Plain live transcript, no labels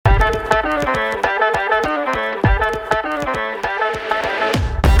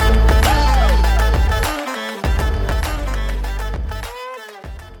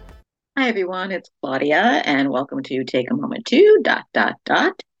everyone, it's Claudia, and welcome to Take a Moment to dot dot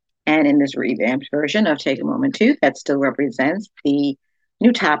dot. And in this revamped version of Take a Moment to, that still represents the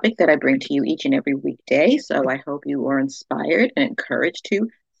new topic that I bring to you each and every weekday. So I hope you are inspired and encouraged to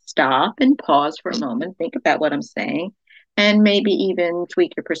stop and pause for a moment, think about what I'm saying, and maybe even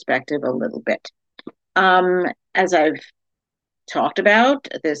tweak your perspective a little bit. As I've talked about,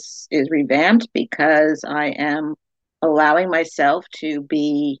 this is revamped because I am allowing myself to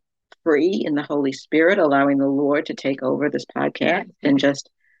be free in the Holy Spirit, allowing the Lord to take over this podcast and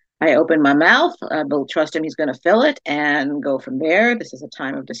just I open my mouth, I will trust him, he's going to fill it and go from there. This is a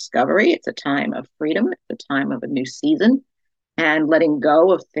time of discovery. It's a time of freedom. It's a time of a new season and letting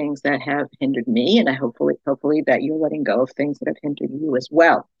go of things that have hindered me. And I hopefully that you're letting go of things that have hindered you as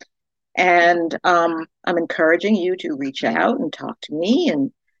well. And I'm encouraging you to reach out and talk to me.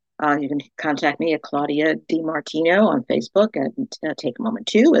 And you can contact me at Claudia D. Martino on Facebook and Take a Moment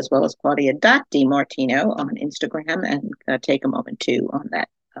To, as well as Claudia.DMartino on Instagram and Take a Moment To on that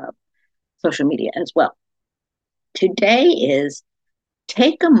social media as well. Today is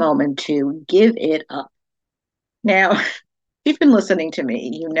Take a Moment to Give It Up. Now, if you've been listening to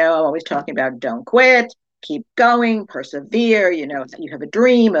me, you know I'm always talking about don't quit, keep going, persevere. You know, if you have a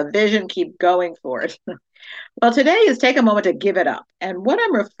dream, a vision, keep going for it. Well, today is take a moment to give it up. And what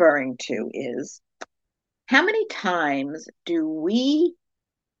I'm referring to is how many times do we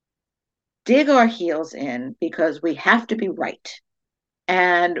dig our heels in because we have to be right?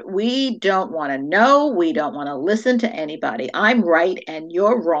 And we don't want to know, we don't want to listen to anybody. I'm right and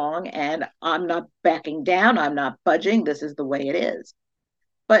you're wrong, and I'm not backing down, I'm not budging. This is the way it is.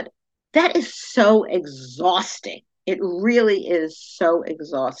 But that is so exhausting. It really is so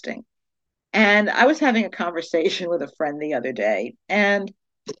exhausting. And I was having a conversation with a friend the other day, and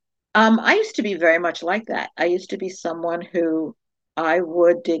I used to be very much like that. I used to be someone who I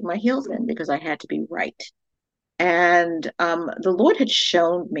would dig my heels in because I had to be right. And the Lord had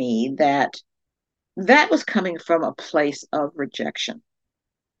shown me that that was coming from a place of rejection.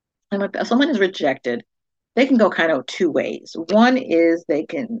 And if someone is rejected, they can go kind of two ways. One is they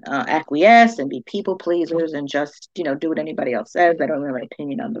can acquiesce and be people pleasers and just, do what anybody else says. They don't have an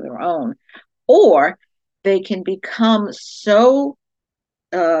opinion on their own. Or they can become so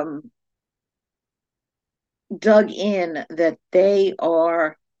dug in that they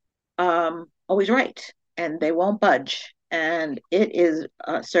are always right and they won't budge. And it is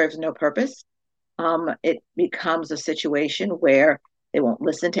serves no purpose. It becomes a situation where they won't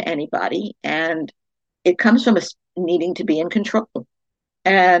listen to anybody, and it comes from us needing to be in control.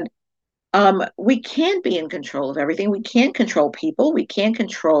 And we can't be in control of everything. We can't control people. We can't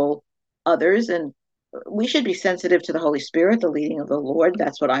control others. And we should be sensitive to the Holy Spirit, the leading of the Lord.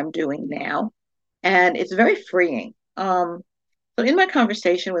 That's what I'm doing now. And it's very freeing. So in my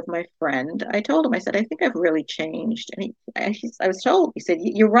conversation with my friend, I told him, I said, I think I've really changed. And I was told, he said,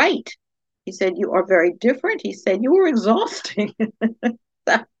 you're right. He said, you are very different. He said, you were exhausting.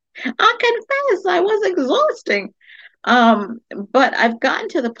 I confess, I was exhausting. But I've gotten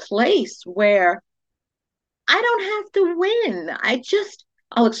to the place where I don't have to win.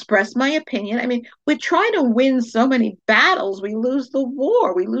 I'll express my opinion. I mean, we try to win so many battles, we lose the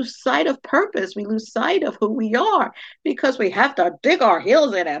war. We lose sight of purpose. We lose sight of who we are because we have to dig our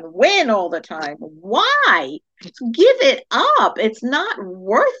heels in and win all the time. Why? Give it up. It's not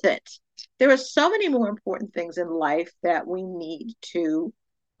worth it. There are so many more important things in life that we need to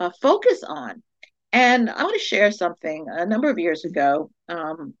focus on. And I want to share something. A number of years ago,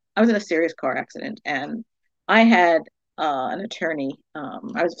 I was in a serious car accident, and I had an attorney. I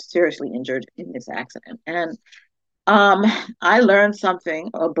was seriously injured in this accident, and I learned something,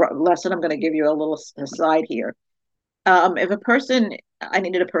 a lesson. I'm going to give you a little aside here. If a person, I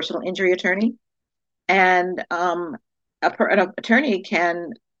needed a personal injury attorney, and an attorney can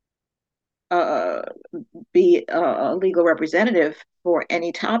uh, be a legal representative for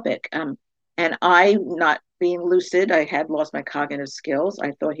any topic. And I, not being lucid, I had lost my cognitive skills.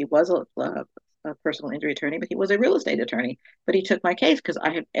 I thought he was a personal injury attorney, but he was a real estate attorney. But he took my case because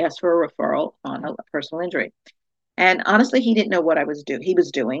I had asked for a referral on a personal injury. And honestly, he didn't know what he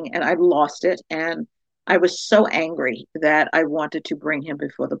was doing, and I lost it. And I was so angry that I wanted to bring him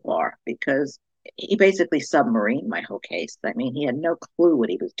before the bar because he basically submarined my whole case. I mean, he had no clue what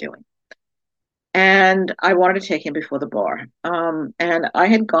he was doing. And I wanted to take him before the bar. And I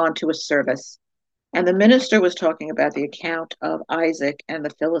had gone to a service, and the minister was talking about the account of Isaac and the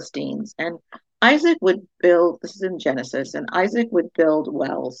Philistines. And Isaac would build, this is in Genesis, and Isaac would build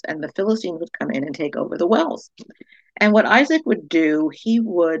wells, and the Philistines would come in and take over the wells. And what Isaac would do, he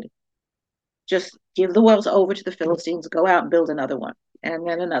would just give the wells over to the Philistines, go out and build another one, and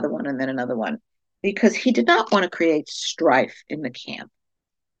then another one, and then another one, because he did not want to create strife in the camp.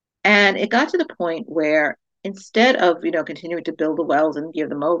 And it got to the point where instead of, continuing to build the wells and give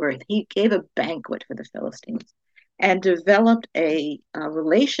them over, he gave a banquet for the Philistines and developed a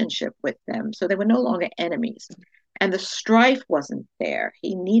relationship with them so they were no longer enemies. And the strife wasn't there.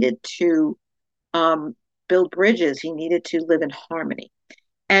 He needed to build bridges, he needed to live in harmony.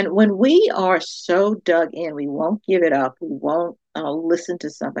 And when we are so dug in, we won't give it up, we won't listen to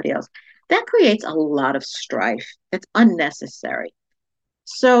somebody else. That creates a lot of strife that's unnecessary.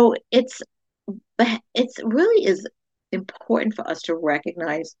 So it's really is important for us to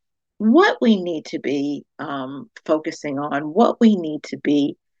recognize what we need to be focusing on, what we need to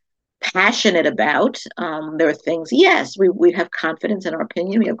be passionate about. There are things, yes, we have confidence in our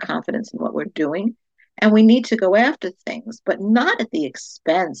opinion, we have confidence in what we're doing, and we need to go after things, but not at the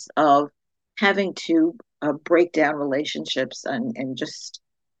expense of having to break down relationships and just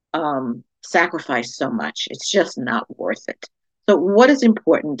sacrifice so much. It's just not worth it. So, what is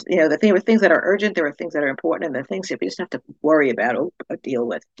important? There are things that are urgent, there are things that are important, and there are things that we just have to worry about or deal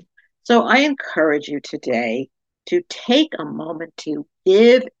with. So, I encourage you today to take a moment to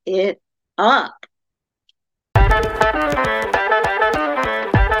give it up.